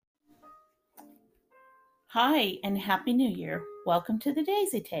Hi, and Happy New Year. Welcome to the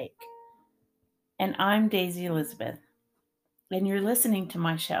Daisy Take. And I'm Daisy Elizabeth, and you're listening to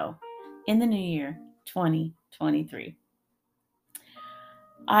my show in the new year 2023.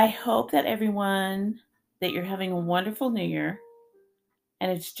 I hope that you're having a wonderful new year,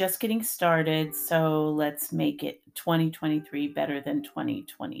 and it's just getting started, so let's make it 2023 better than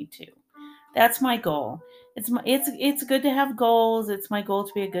 2022. That's my goal. It's good to have goals. It's my goal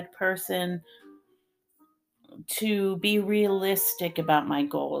to be a good person, to be realistic about my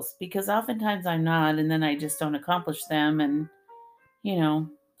goals, because oftentimes I'm not, and then I just don't accomplish them. And, you know,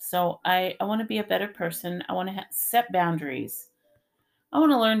 so I want to be a better person. I want to set boundaries. I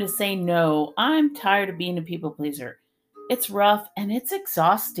want to learn to say no. I'm tired of being a people pleaser. It's rough and it's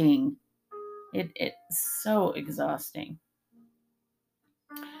exhausting. It's so exhausting.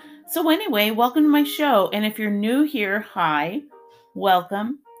 So, anyway, welcome to my show. And if you're new here, hi,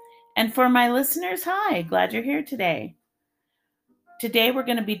 welcome. And for my listeners, hi, glad you're here today. Today, we're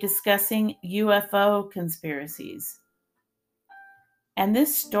going to be discussing UFO conspiracies. And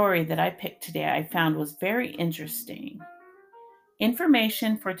this story that I picked today, I found was very interesting.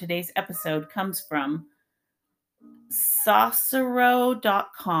 Information for today's episode comes from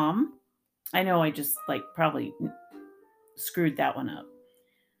saucero.com. I know I just probably screwed that one up.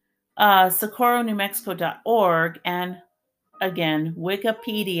 SocorroNewMexico.org, and again,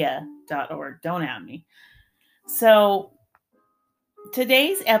 Wikipedia.org. Don't at me. So,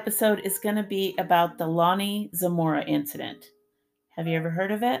 today's episode is going to be about the Lonnie Zamora incident. Have you ever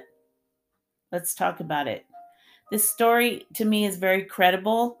heard of it? Let's talk about it. This story to me is very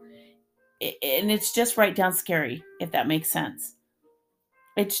credible, and it's just right down scary, if that makes sense.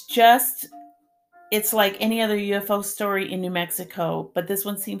 It's like any other UFO story in New Mexico, but this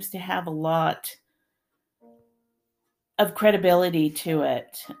one seems to have a lot of credibility to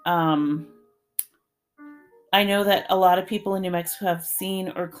it. I know that a lot of people in New Mexico have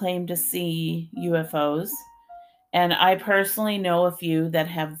seen or claim to see UFOs. And I personally know a few that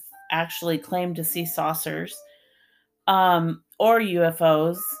have actually claimed to see saucers or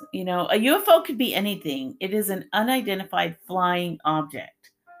UFOs. You know, a UFO could be anything. It is an unidentified flying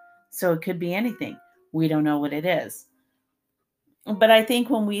object. So it could be anything. We don't know what it is. But I think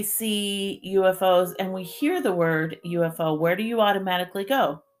when we see UFOs and we hear the word UFO, where do you automatically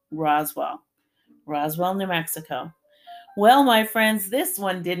go? Roswell, New Mexico. Well, my friends, this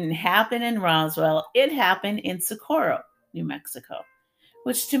one didn't happen in Roswell. It happened in Socorro, New Mexico,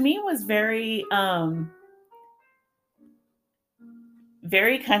 which to me was very kind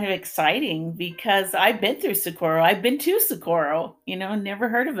of exciting, because I've been through Socorro. I've been to Socorro, never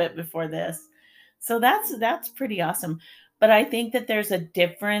heard of it before this. So that's pretty awesome. But I think that there's a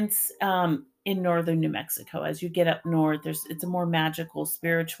difference in northern New Mexico. As you get up north, it's a more magical,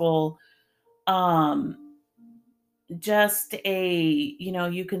 spiritual, just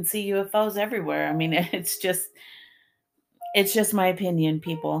you can see UFOs everywhere. I mean, it's just my opinion,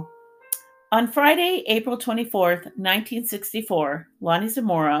 people. On Friday, April 24th, 1964, Lonnie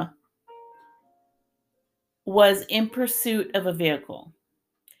Zamora was in pursuit of a vehicle.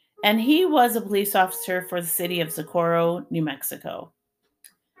 And he was a police officer for the city of Socorro, New Mexico.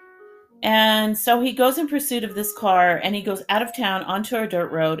 And so he goes in pursuit of this car, and he goes out of town onto a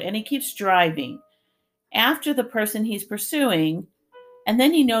dirt road, and he keeps driving after the person he's pursuing. And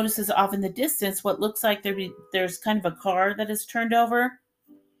then he notices off in the distance what looks like there's kind of a car that is turned over.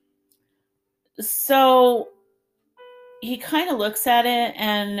 So he kind of looks at it,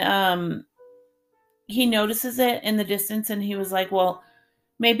 and he notices it in the distance, and he was like, well,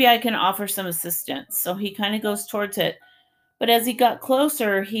 maybe I can offer some assistance. So he kind of goes towards it. But as he got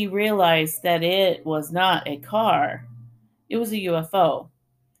closer, he realized that it was not a car. It was a UFO.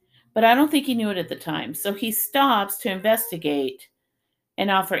 But I don't think he knew it at the time. So he stops to investigate and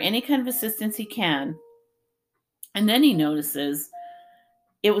offer any kind of assistance he can. And then he notices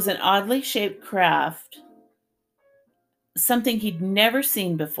it was an oddly shaped craft, something he'd never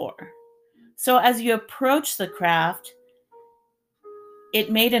seen before. So as you approach the craft, it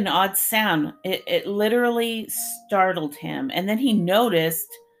made an odd sound. It literally startled him. And then he noticed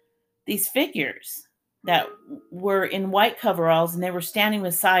these figures that were in white coveralls, and they were standing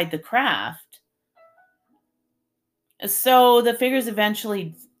beside the craft. So the figures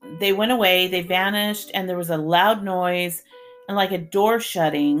eventually, they went away, they vanished, and there was a loud noise and like a door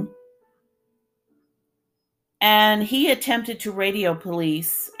shutting. And he attempted to radio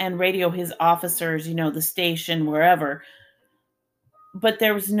police and radio his officers, the station, wherever. But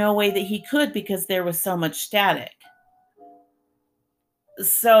there was no way that he could, because there was so much static.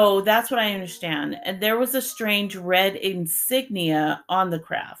 So that's what I understand. And there was a strange red insignia on the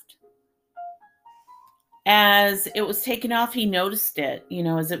craft. As it was taken off, he noticed it.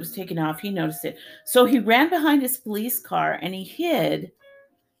 As it was taken off, he noticed it. So he ran behind his police car and he hid,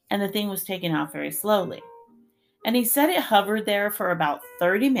 and the thing was taken off very slowly. And he said it hovered there for about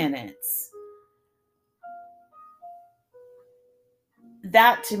 30 minutes.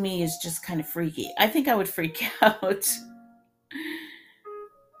 That to me is just kind of freaky. I think I would freak out.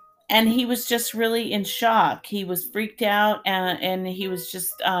 And he was just really in shock. He was freaked out, and he was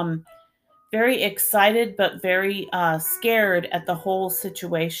just very excited, but very scared at the whole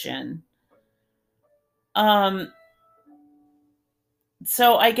situation. Um,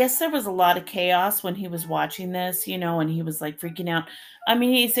 so I guess there was a lot of chaos when he was watching this, and he was like freaking out. I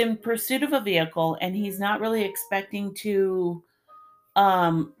mean, he's in pursuit of a vehicle and he's not really expecting to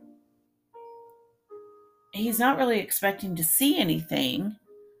um he's not really expecting to see anything.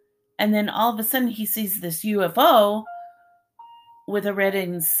 And then all of a sudden he sees this UFO with a red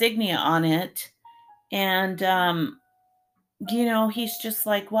insignia on it. And he's just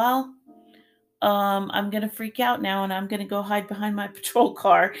like, well, I'm going to freak out now and I'm going to go hide behind my patrol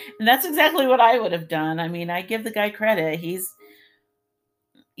car. And that's exactly what I would have done. I mean, I give the guy credit. He's,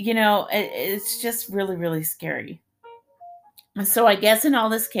 it's just really, really scary. So I guess in all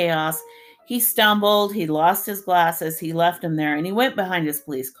this chaos, he stumbled, he lost his glasses, he left them there, and he went behind his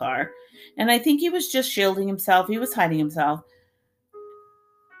police car. And I think he was just shielding himself, he was hiding himself.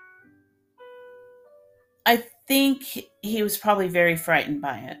 I think he was probably very frightened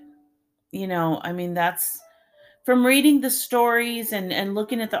by it. I mean, that's from reading the stories and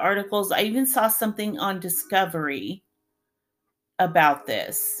looking at the articles. I even saw something on Discovery about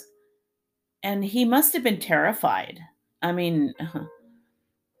this. And he must have been terrified. I mean,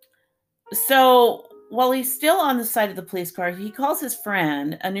 so while he's still on the side of the police car, he calls his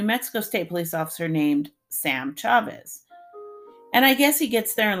friend, a New Mexico State police officer named Sam Chavez. And I guess he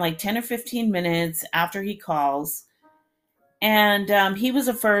gets there in like 10 or 15 minutes after he calls. And he was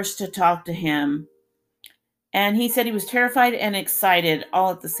the first to talk to him. And he said he was terrified and excited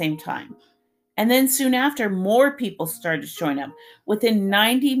all at the same time. And then soon after, more people started showing up. Within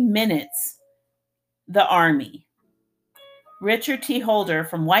 90 minutes, the Army, Richard T. Holder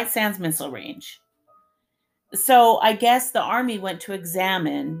from White Sands Missile Range. So I guess the Army went to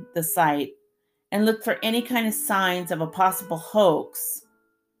examine the site and look for any kind of signs of a possible hoax.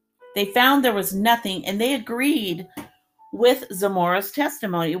 They found there was nothing, and they agreed with Zamora's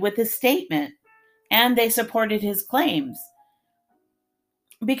testimony, with his statement, and they supported his claims.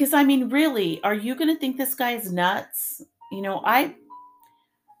 Because, I mean, really, are you going to think this guy is nuts?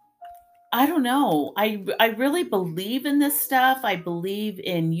 I don't know. I really believe in this stuff. I believe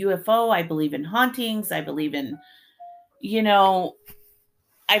in UFO. I believe in hauntings. I believe in,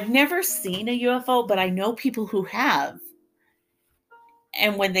 I've never seen a UFO, but I know people who have.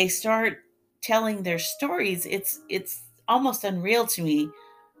 And when they start telling their stories, it's almost unreal to me.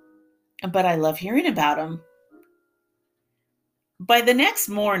 But I love hearing about them. By the next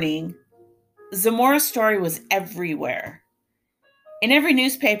morning, Zamora's story was everywhere, in every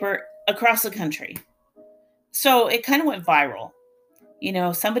newspaper across the country. So it kind of went viral.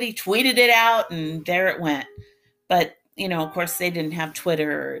 Somebody tweeted it out and there it went. But, of course, they didn't have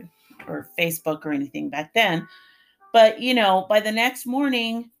Twitter or Facebook or anything back then. But, by the next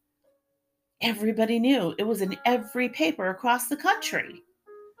morning, everybody knew. It was in every paper across the country.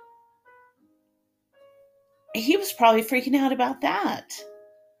 He was probably freaking out about that.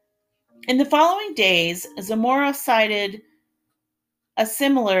 In the following days, Zamora cited a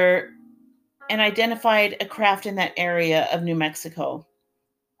similar and identified a craft in that area of New Mexico.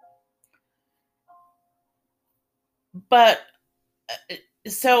 But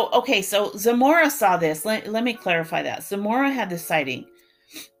so Zamora saw this. Let me clarify that. Zamora had the sighting.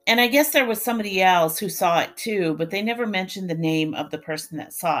 And I guess there was somebody else who saw it too, but they never mentioned the name of the person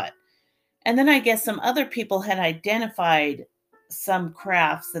that saw it. And then I guess some other people had identified some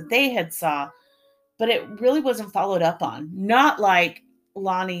crafts that they had saw, but it really wasn't followed up on. Not like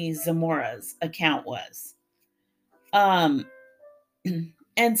Lonnie Zamora's account was.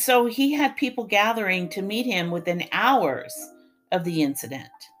 And so he had people gathering to meet him within hours of the incident.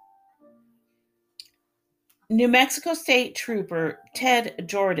 New Mexico State Trooper Ted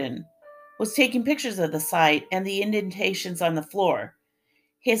Jordan was taking pictures of the site and the indentations on the floor.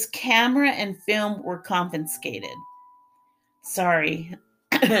 His camera and film were confiscated. Sorry,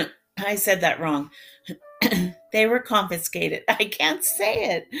 I said that wrong. They were confiscated. I can't say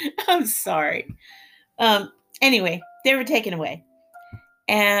it. I'm sorry. Anyway, they were taken away.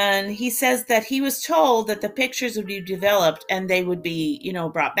 And he says that he was told that the pictures would be developed and they would be,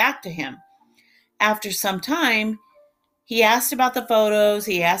 brought back to him. After some time, he asked about the photos,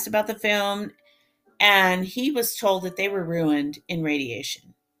 he asked about the film, And he was told that they were ruined in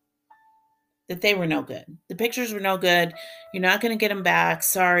radiation, that they were no good. The pictures were no good. You're not going to get them back.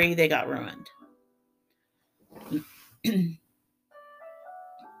 Sorry, they got ruined.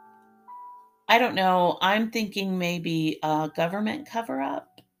 I don't know. I'm thinking maybe a government cover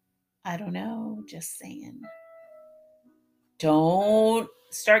up. I don't know. Just saying. Don't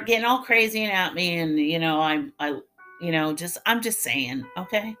start getting all crazy and at me. And I'm just saying.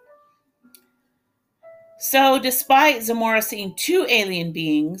 Okay. So, despite Zamora seeing two alien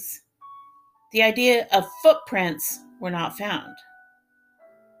beings, the idea of footprints were not found.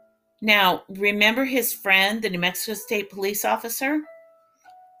 Now, remember his friend, the New Mexico State police officer?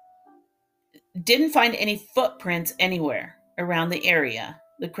 Didn't find any footprints anywhere around the area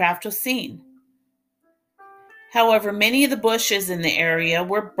the craft was seen. However, many of the bushes in the area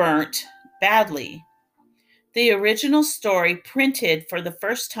were burnt badly. The original story printed for the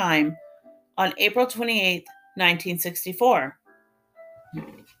first time on April 28th, 1964,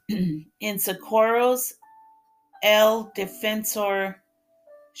 in Socorro's El Defensor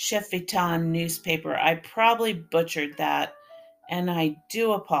Chefitan newspaper. I probably butchered that, and I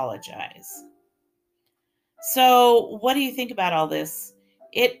do apologize. So, what do you think about all this?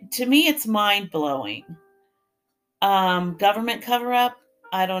 To me, it's mind blowing. Government cover up?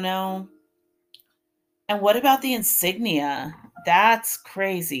 I don't know. And what about the insignia? That's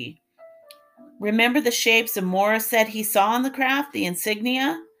crazy. Remember the shapes Zamora said he saw on the craft, the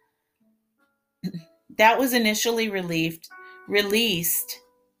insignia? That was initially released.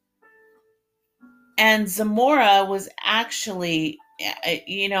 And Zamora was actually,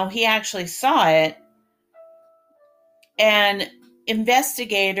 he actually saw it. And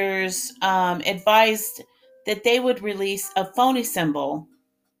investigators advised that they would release a phony symbol,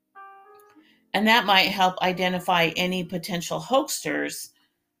 and that might help identify any potential hoaxers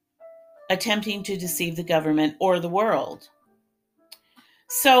attempting to deceive the government or the world.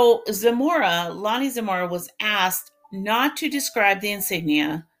 So Lonnie Zamora, was asked not to describe the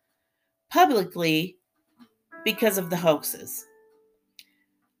insignia publicly because of the hoaxes.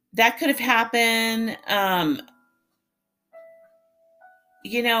 That could have happened.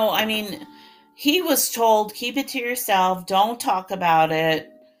 He was told, keep it to yourself, don't talk about it.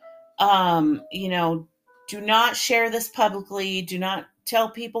 Do not share this publicly. Do not tell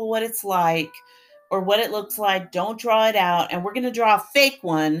people what it's like or what it looks like. Don't draw it out. And we're going to draw a fake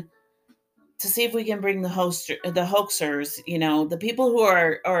one to see if we can bring the hoaxers, the people who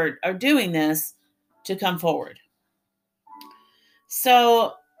are doing this, to come forward.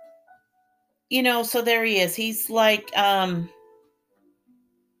 So, so there he is. He's like,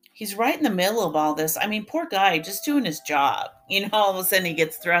 he's right in the middle of all this. I mean, poor guy, just doing his job. All of a sudden he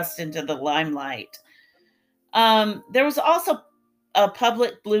gets thrust into the limelight. There was also a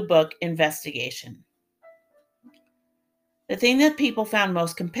public Blue Book investigation. The thing that people found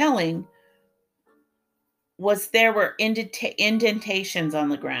most compelling was there were indentations on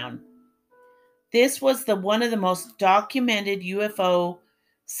the ground. This was one of the most documented UFO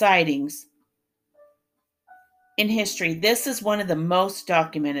sightings in history. This is one of the most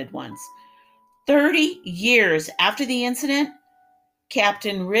documented ones. 30 years after the incident,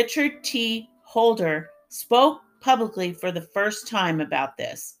 Captain Richard T. Holder spoke publicly for the first time about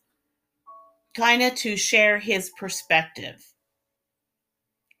this, kind of to share his perspective.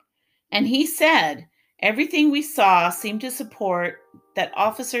 And he said, everything we saw seemed to support that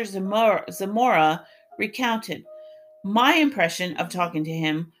Officer Zamora recounted. My impression of talking to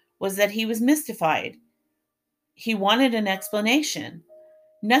him was that he was mystified. He wanted an explanation.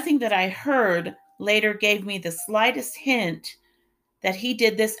 Nothing that I heard later gave me the slightest hint that he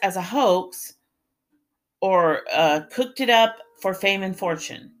did this as a hoax or cooked it up for fame and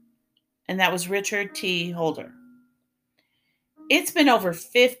fortune. And that was Richard T. Holder. It's been over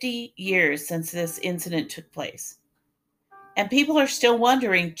 50 years since this incident took place. And people are still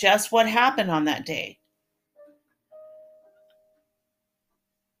wondering just what happened on that day.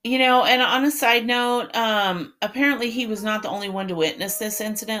 And on a side note, apparently he was not the only one to witness this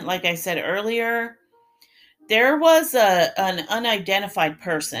incident. Like I said earlier, there was an unidentified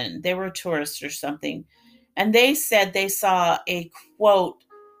person. They were a tourist or something. And they said they saw a, quote,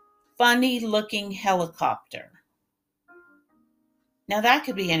 funny-looking helicopter. Now, that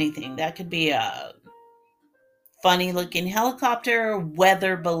could be anything. That could be a funny-looking helicopter,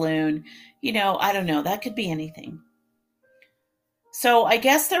 weather balloon. I don't know. That could be anything. So I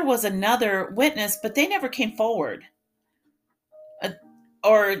guess there was another witness, but they never came forward.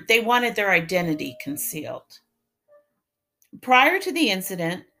 Or they wanted their identity concealed. Prior to the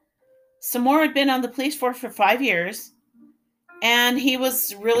incident, Zamora had been on the police force for 5 years. And he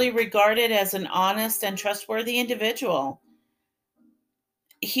was really regarded as an honest and trustworthy individual.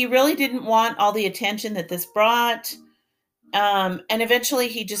 He really didn't want all the attention that this brought. And eventually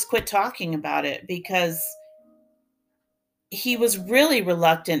he just quit talking about it because he was really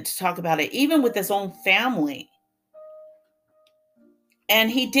reluctant to talk about it, even with his own family. And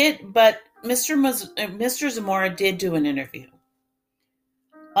he did, but Mr. Zamora did do an interview.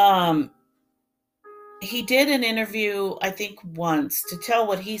 Um, he did an interview, I think, once to tell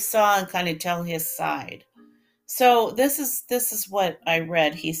what he saw and kind of tell his side. So this is what I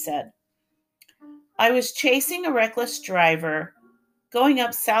read. He said, "I was chasing a reckless driver going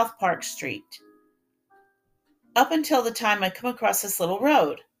up South Park Street. Up until the time I come across this little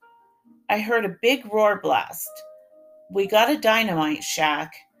road, I heard a big roar blast. We got a dynamite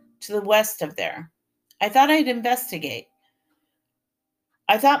shack to the west of there. I thought I'd investigate.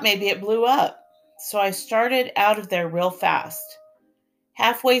 I thought maybe it blew up. So I started out of there real fast.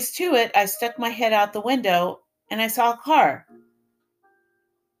 Halfways to it, I stuck my head out the window and I saw a car.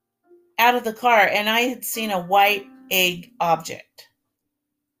 Out of the car, and I had seen a white egg object.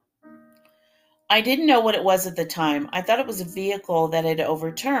 I didn't know what it was at the time. I thought it was a vehicle that had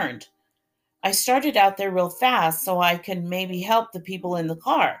overturned. I started out there real fast so I could maybe help the people in the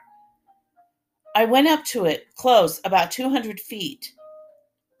car. I went up to it, close, about 200 feet.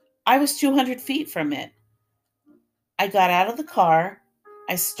 I was 200 feet from it. I got out of the car.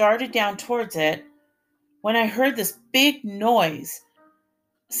 I started down towards it when I heard this big noise.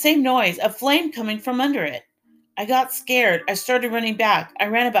 Same noise, a flame coming from under it. I got scared. I started running back. I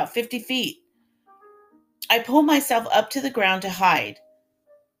ran about 50 feet. I pulled myself up to the ground to hide.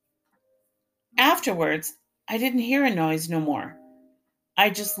 Afterwards, I didn't hear a noise no more. I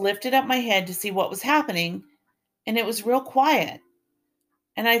just lifted up my head to see what was happening, and it was real quiet.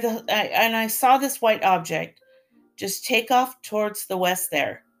 And I saw this white object just take off towards the west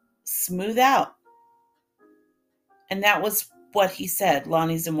there, smooth out. And that was what he said,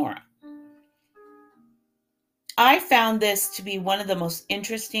 Lonnie Zamora. I found this to be one of the most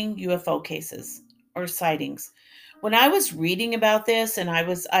interesting UFO cases or sightings. When I was reading about this, and I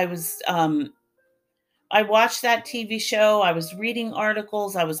watched that TV show, I was reading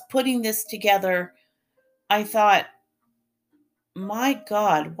articles, I was putting this together. I thought, my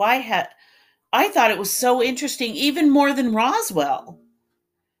God, I thought it was so interesting, even more than Roswell.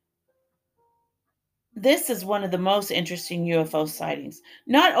 This is one of the most interesting UFO sightings,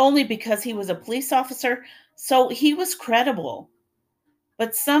 not only because he was a police officer, so he was credible,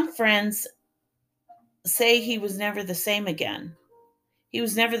 but some friends say he was never the same again. He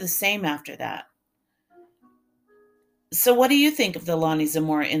was never the same after that. So, what do you think of the Lonnie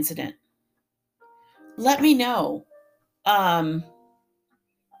Zamora incident? Let me know. Um,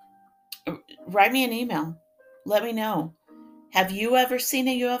 Write me an email. Let me know. Have you ever seen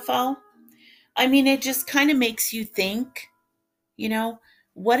a UFO? I mean, it just kind of makes you think, you know,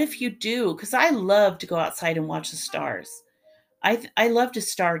 what if you do? Because I love to go outside and watch the stars. I love to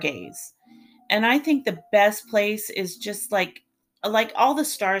stargaze. And I think the best place is just like all the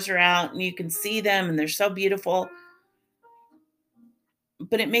stars are out and you can see them and they're so beautiful.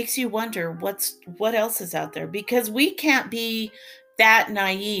 But it makes you wonder what else is out there, because we can't be that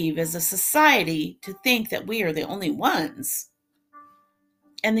naive as a society to think that we are the only ones.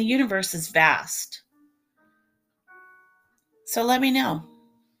 And the universe is vast. So let me know.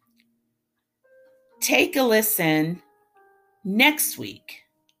 Take a listen next week.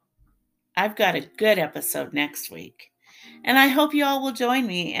 I've got a good episode next week. And I hope you all will join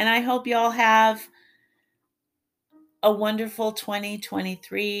me. And I hope you all have a wonderful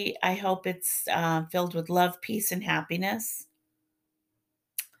 2023. I hope it's filled with love, peace, and happiness.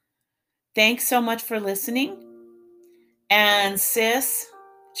 Thanks so much for listening. And sis,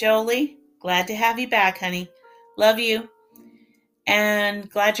 Jolie, glad to have you back, honey. Love you. And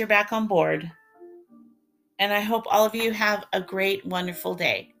glad you're back on board. And I hope all of you have a great, wonderful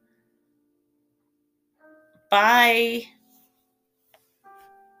day. Bye.